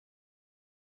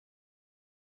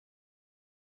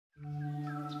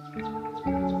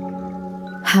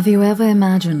Have you ever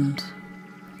imagined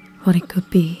what it could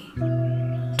be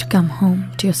to come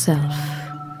home to yourself?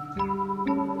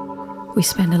 We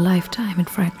spend a lifetime in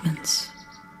fragments,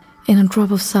 in a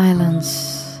drop of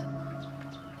silence,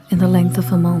 in the length of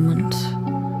a moment,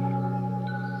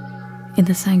 in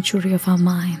the sanctuary of our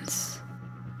minds.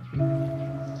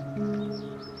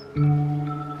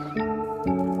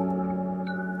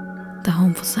 The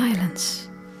home for silence,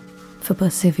 for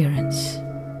perseverance.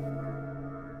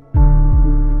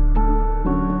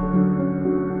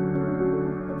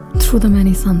 Through the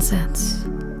many sunsets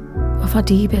of our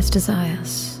deepest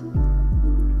desires,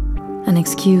 an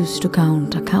excuse to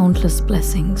count our countless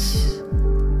blessings.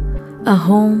 A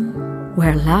home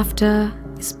where laughter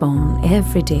is born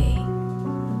every day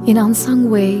in unsung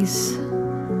ways.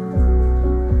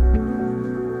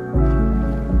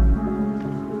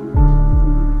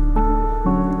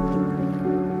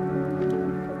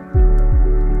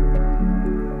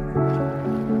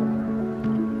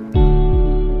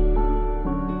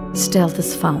 Stealth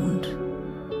is found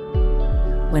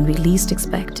when we least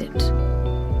expect it.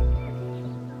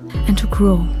 And to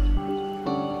grow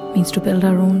means to build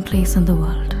our own place in the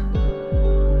world.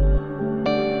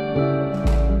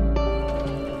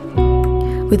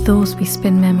 With those we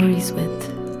spin memories with.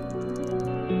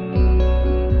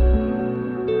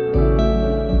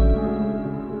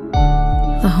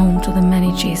 The home to the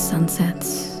many chased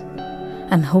sunsets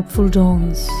and hopeful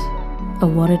dawns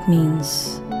of what it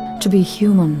means to be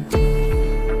human,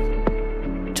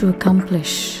 to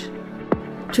accomplish,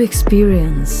 to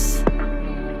experience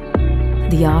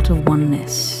the art of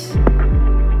oneness.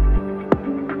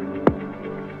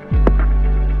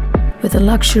 With the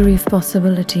luxury of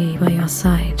possibility by your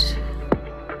side,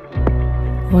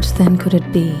 what then could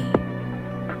it be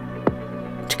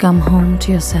to come home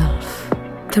to yourself,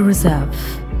 the reserve,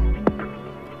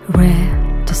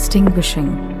 rare,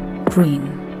 distinguishing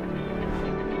green?